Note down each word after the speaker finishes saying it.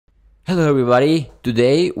Hello everybody,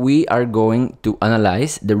 today we are going to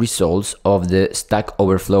analyze the results of the Stack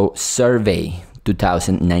Overflow survey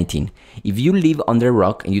 2019. If you live under a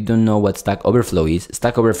rock and you don't know what Stack Overflow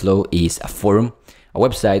is a forum, a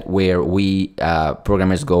website where we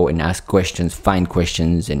programmers go and ask questions, find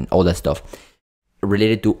questions and all that stuff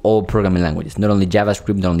related to all programming languages, not only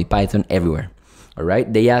JavaScript, not only Python, everywhere. All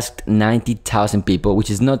right, they asked 90,000 people, which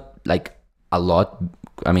is not like a lot.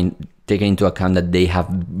 I mean, taking into account that they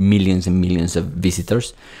have millions and millions of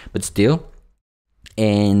visitors, but still.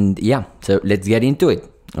 And yeah, so let's get into it.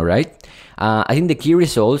 All right. I think the key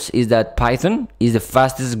results is that Python is the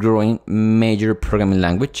fastest growing major programming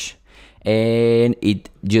language, and it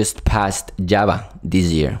just passed Java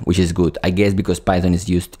this year, which is good, I guess, because Python is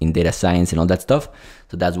used in data science and all that stuff.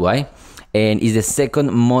 So that's why. And is the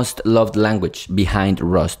second most loved language behind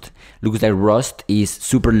Rust. Looks like Rust is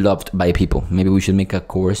super loved by people. Maybe we should make a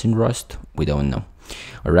course in Rust. We don't know.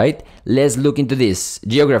 All right, let's look into this.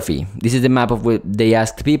 Geography. This is the map of what they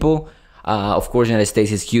asked people. Of course, United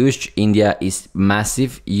States is huge. India is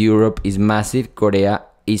massive. Europe is massive. Korea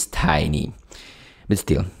is tiny. But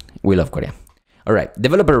still, we love Korea. All right,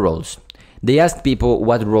 developer roles. They asked people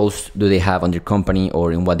what roles do they have on their company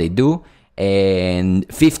or in what they do. And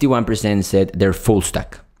 51% said they're full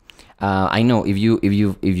stack. I know if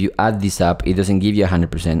you add this up, it doesn't give you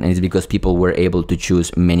 100%, and it's because people were able to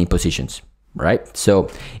choose many positions, right? So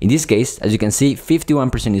in this case, as you can see,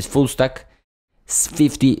 51% is full stack,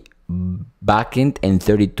 50 backend, and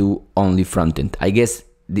 32 only frontend. I guess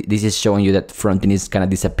this is showing you that frontend is kind of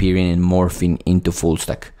disappearing and morphing into full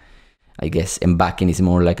stack, I guess, and backend is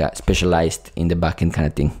more like a specialized in the backend kind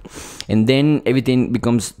of thing. And then everything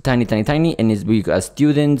becomes tiny, and it's because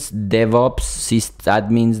students, DevOps,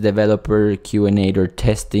 sysadmins, developer, Q&A,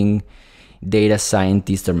 testing, data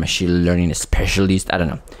scientist, or machine learning specialist, I don't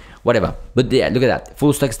know, whatever. But yeah, look at that,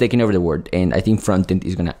 full stack's taking over the world, and I think frontend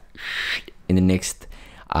is gonna in the next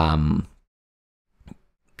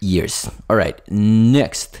years. All right,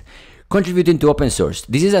 next. Contributing to open source.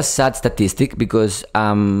 This is a sad statistic because I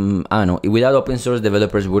don't know, without open source,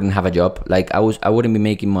 developers wouldn't have a job. Like I wouldn't be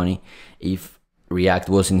making money if React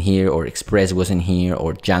wasn't here, or Express wasn't here,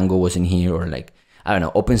 or Django wasn't here, or like, I don't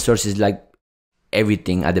know, open source is like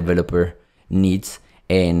everything a developer needs.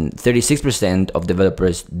 And 36% of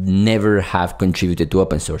developers never have contributed to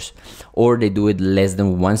open source, or they do it less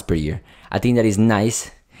than once per year. I think that is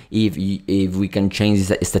nice. If we can change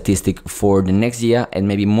this statistic for the next year, and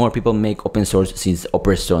maybe more people make open source, since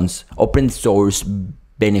open source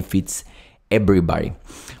benefits everybody.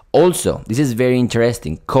 Also, this is very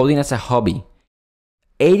interesting, coding as a hobby.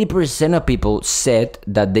 80% of people said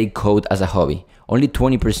that they code as a hobby. Only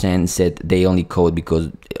 20% said they only code because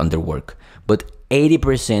on their work. But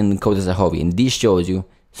 80% code as a hobby, and this shows you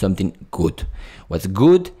something good. What's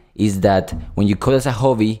good is that when you code as a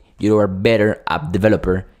hobby, you are better app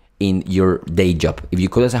developer in your day job. If you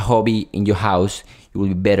code as a hobby in your house, you will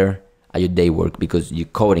be better at your day work because you're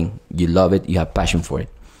coding, you love it, you have passion for it.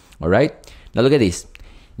 All right, now look at this.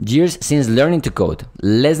 Years since learning to code,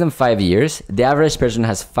 less than 5 years. The average person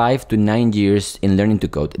has 5 to 9 years in learning to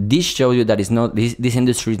code. This shows you that it's not, this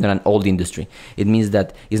industry is not an old industry. It means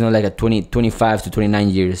that it's not like a 25 to 29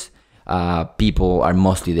 years people are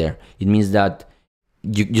mostly there. It means that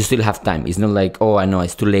you still have time. It's not like, oh, I know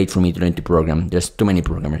it's too late for me to learn to program. There's too many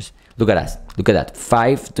programmers. Look at us. Look at that.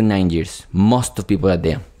 5 to 9 years. Most of people are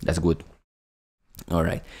there. That's good. All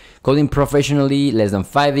right. Coding professionally, less than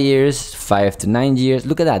 5 years, 5 to 9 years.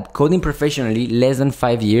 Look at that. Coding professionally, less than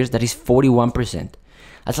 5 years. That is 41%.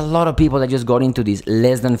 That's a lot of people that just got into this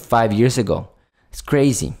less than 5 years ago. It's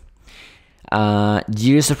crazy.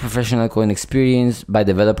 Years of professional coding experience by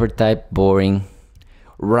developer type, boring.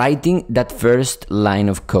 Writing that first line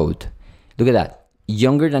of code. Look at that.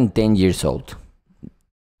 Younger than 10 years old.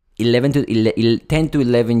 10 to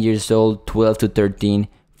 11 years old, 12 to 13,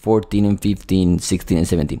 14 and 15, 16 and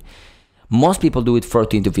 17. Most people do it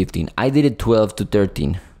 14 to 15. I did it 12 to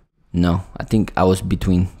 13. No, I think I was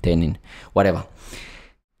between 10 and whatever.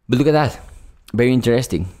 But look at that. Very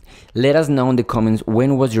interesting. Let us know in the comments,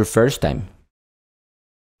 when was your first time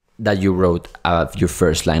that you wrote your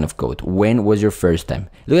first line of code? When was your first time?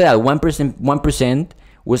 Look at that, 1%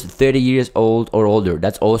 was 30 years old or older.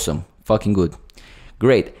 That's awesome. Fucking good.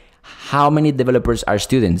 Great. How many developers are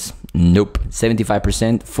students? Nope.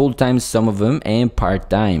 75%, full-time, some of them, and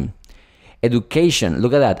part-time. Education,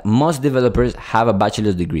 look at that. Most developers have a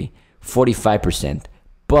bachelor's degree, 45%.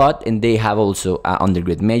 But, and they have also an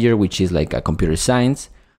undergrad major, which is like a computer science.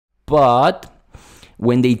 But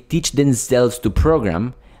when they teach themselves to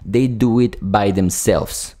program, they do it by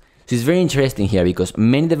themselves. So it's very interesting here because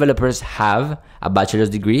many developers have a bachelor's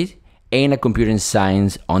degree and a computer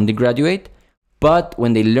science undergraduate, but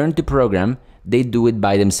when they learn to program, they do it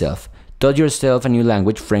by themselves. Taught yourself a new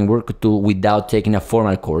language framework tool without taking a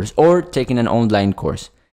formal course or taking an online course.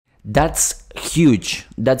 That's huge.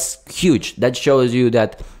 That's huge. That shows you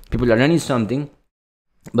that people are learning something,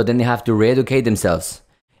 but then they have to re-educate themselves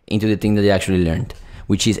into the thing that they actually learned,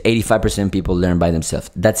 which is 85% people learn by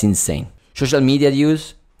themselves. That's insane. Social media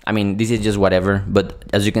use, I mean, this is just whatever, but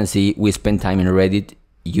as you can see, we spend time in Reddit,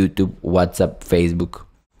 YouTube, WhatsApp, Facebook.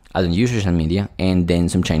 I don't use social media, and then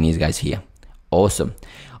some Chinese guys here. Awesome.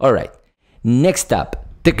 All right. Next up,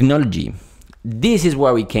 technology. This is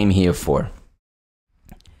what we came here for.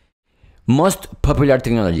 Most popular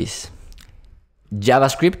technologies.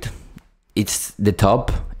 JavaScript, it's the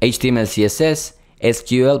top. HTML, CSS,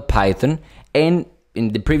 SQL, Python, and in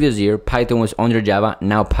the previous year, Python was under Java.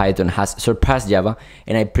 Now Python has surpassed Java,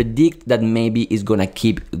 and I predict that maybe it's gonna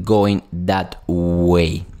keep going that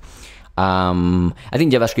way. I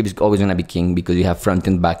think JavaScript is always gonna be king because you have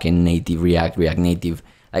front-end, back-end, native, React Native,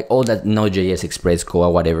 like all that Node.js, Express, Koa,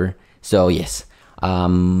 whatever. So yes,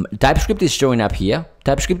 TypeScript is showing up here.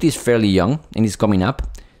 TypeScript is fairly young and it's coming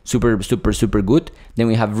up. Super good. Then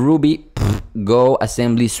we have Ruby, Go,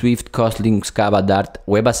 Assembly, Swift, Kotlin, Scala, Dart,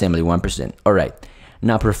 WebAssembly, 1%. All right.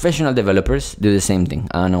 Now professional developers do the same thing.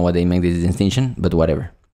 I don't know why they make this distinction, but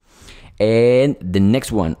whatever. And the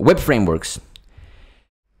next one, web frameworks.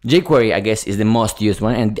 jQuery, I guess, is the most used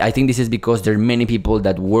one, and I think this is because there are many people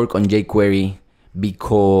that work on jQuery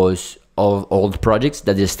because of old projects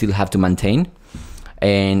that they still have to maintain.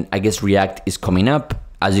 And I guess React is coming up.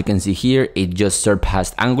 As you can see here, it just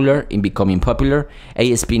surpassed Angular in becoming popular.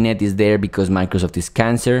 ASP.NET is there because Microsoft is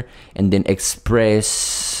cancer. And then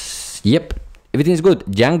Express, yep, everything is good.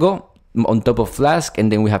 Django on top of Flask,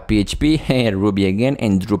 and then we have PHP, Ruby again,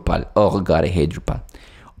 and Drupal. Oh god, I hate Drupal.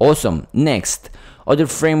 Awesome. Next, other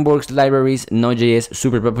frameworks, libraries, Node.js,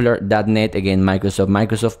 super popular. .NET, again,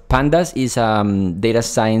 Microsoft. Pandas is data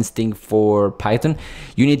science thing for Python.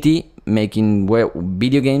 Unity, making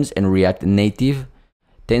video games, and React Native.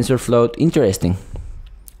 TensorFlow, interesting.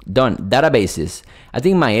 Done. Databases. I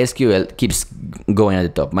think MySQL keeps going at the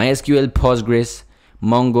top. MySQL, Postgres,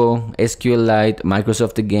 Mongo, SQLite,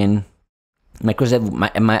 Microsoft again. I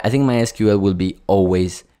think MySQL will be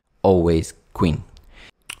always queen.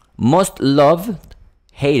 Most loved,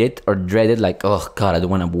 hated, or dreaded, like, oh god, I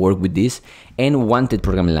don't want to work with this, and wanted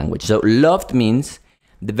programming language. So loved means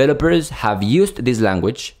developers have used this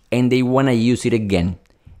language and they want to use it again.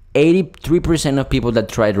 83% of people that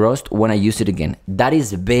tried Rust want to use it again. That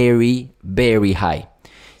is very high.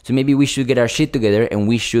 So maybe we should get our shit together and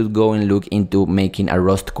we should go and look into making a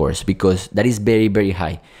Rust course, because that is very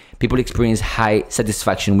high. People experience high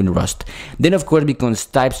satisfaction with Rust. Then of course becomes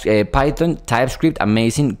Python, TypeScript,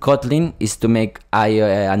 amazing. Kotlin is to make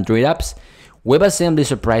Android apps. WebAssembly,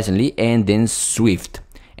 surprisingly, and then Swift.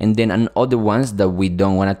 And then other ones that we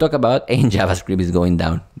don't want to talk about, and JavaScript is going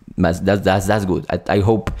down. That's good. I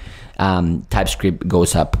hope TypeScript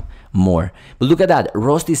goes up more. But look at that.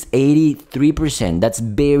 Rust is 83%. That's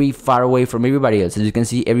very far away from everybody else. As you can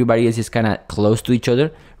see, everybody else is kind of close to each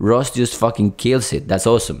other. Rust just fucking kills it. That's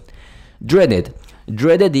awesome. Dreaded.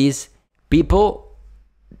 Dreaded is people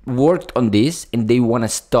worked on this and they want to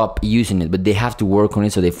stop using it, but they have to work on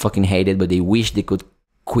it, so they fucking hate it, but they wish they could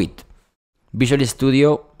quit. Visual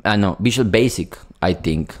Studio, Visual Basic, I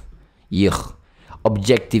think. Yuck.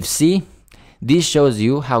 Objective-C. This shows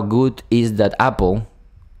you how good is that Apple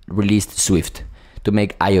released Swift to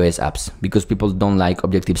make iOS apps, because people don't like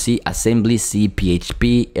Objective-C, Assembly, C,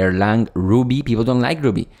 PHP, Erlang, Ruby. People don't like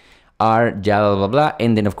Ruby. R, Java, blah, blah,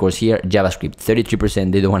 and then of course here, JavaScript.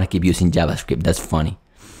 33%, they don't want to keep using JavaScript. That's funny.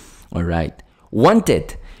 All right.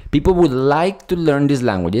 Wanted. People would like to learn these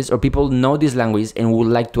languages, or people know these languages and would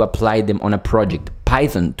like to apply them on a project.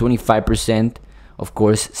 Python, 25%. Of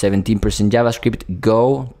course, 17% JavaScript.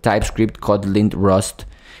 Go, TypeScript, Kotlin, Rust.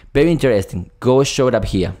 Very interesting. Go showed up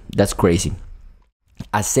here. That's crazy.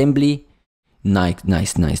 Assembly.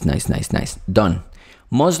 Nice. Done.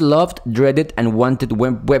 Most loved, dreaded, and wanted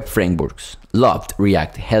web frameworks. Loved,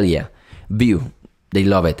 React, hell yeah. Vue, they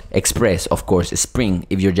love it. Express, of course. Spring,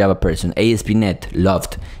 if you're a Java person. ASP.NET,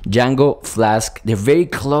 loved. Django, Flask, they're very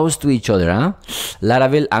close to each other, huh?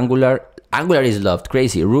 Laravel, Angular is loved,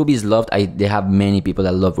 crazy. Ruby is loved. They have many people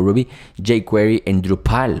that love Ruby. jQuery and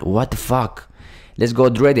Drupal. What the fuck? Let's go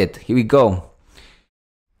dreaded. Here we go.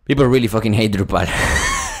 People really fucking hate Drupal.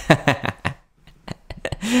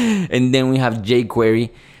 And then we have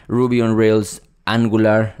jQuery, Ruby on Rails,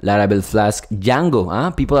 Angular, Laravel, Flask, Django.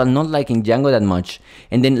 Huh? People are not liking Django that much.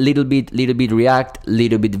 And then little bit React,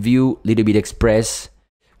 little bit Vue, little bit Express.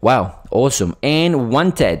 Wow, awesome. And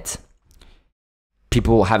wanted.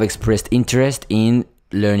 people have expressed interest in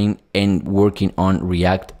learning and working on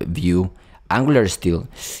React, Vue, Angular still,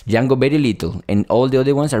 Django very little, and all the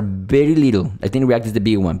other ones are very little. I think React is the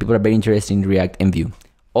big one. People are very interested in React and Vue.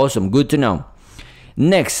 Awesome, good to know.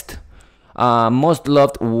 Next, most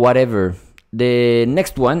loved whatever. The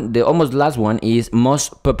next one, the almost last one, is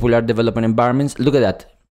most popular development environments. Look at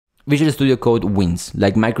that. Visual Studio Code wins.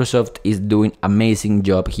 Like Microsoft is doing amazing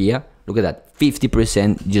job here. Look at that,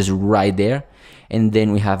 50% just right there. And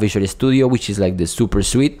then we have Visual Studio, which is like the super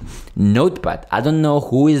suite. Notepad, I don't know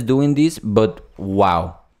who is doing this, but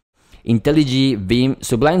wow. IntelliJ, Vim,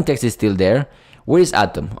 Sublime Text is still there. Where is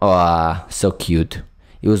Atom? Oh, so cute.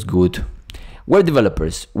 It was good. Web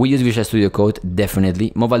developers, we use Visual Studio Code,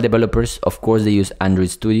 definitely. Mobile developers, of course, they use Android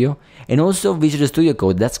Studio. And also Visual Studio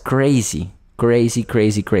Code, that's crazy. Crazy,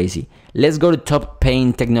 crazy, crazy. Let's go to top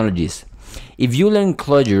paying technologies. If you learn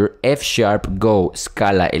Clojure, F#, Go,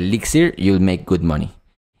 Scala, Elixir, you'll make good money.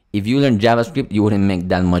 If you learn JavaScript, you wouldn't make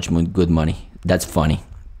that much good money. That's funny.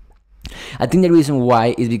 I think the reason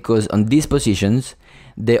why is because on these positions,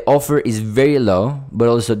 the offer is very low, but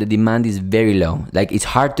also the demand is very low. Like, it's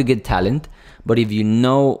hard to get talent, but if you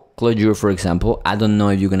know Clojure, for example, I don't know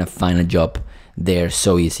if you're gonna find a job there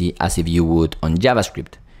so easy as if you would on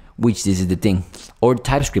JavaScript, which this is the thing. Or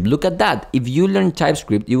TypeScript, look at that. If you learn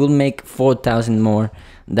TypeScript, you will make 4,000 more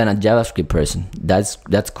than a JavaScript person. That's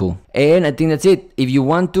cool. And I think that's it. If you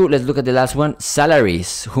want to, let's look at the last one.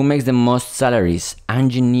 Salaries. Who makes the most salaries?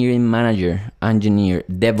 Engineering manager, engineer,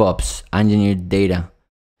 DevOps, engineer data,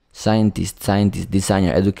 scientist,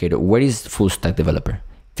 designer, educator. Where is full stack developer?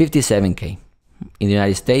 57K. In the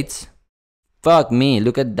United States? Fuck me,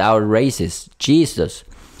 look at our races. Jesus.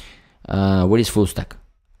 Where is full stack?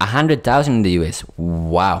 100,000 in the US.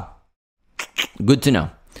 Wow. Good to know.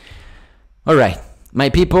 All right, my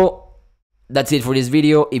people, that's it for this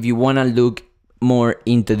video. If you want to look more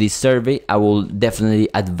into this survey, I will definitely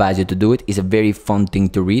advise you to do it. It's a very fun thing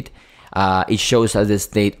to read. It shows us the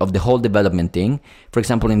state of the whole development thing. For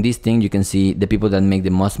example, in this thing, you can see the people that make the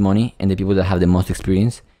most money and the people that have the most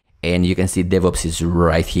experience. And you can see DevOps is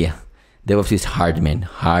right here. DevOps is hard, man.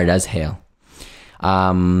 Hard as hell.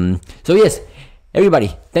 So yes,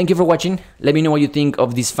 everybody, thank you for watching. Let me know what you think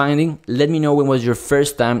of this finding. Let me know when was your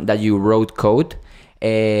first time that you wrote code.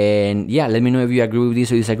 And yeah, let me know if you agree with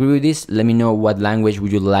this or disagree with this. Let me know what language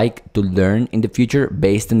would you like to learn in the future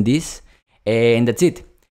based on this. And that's it.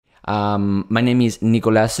 My name is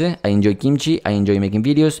Nicolás. I enjoy kimchi. I enjoy making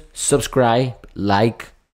videos. Subscribe, like,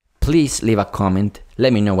 please leave a comment.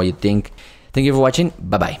 Let me know what you think. Thank you for watching.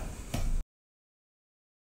 Bye-bye.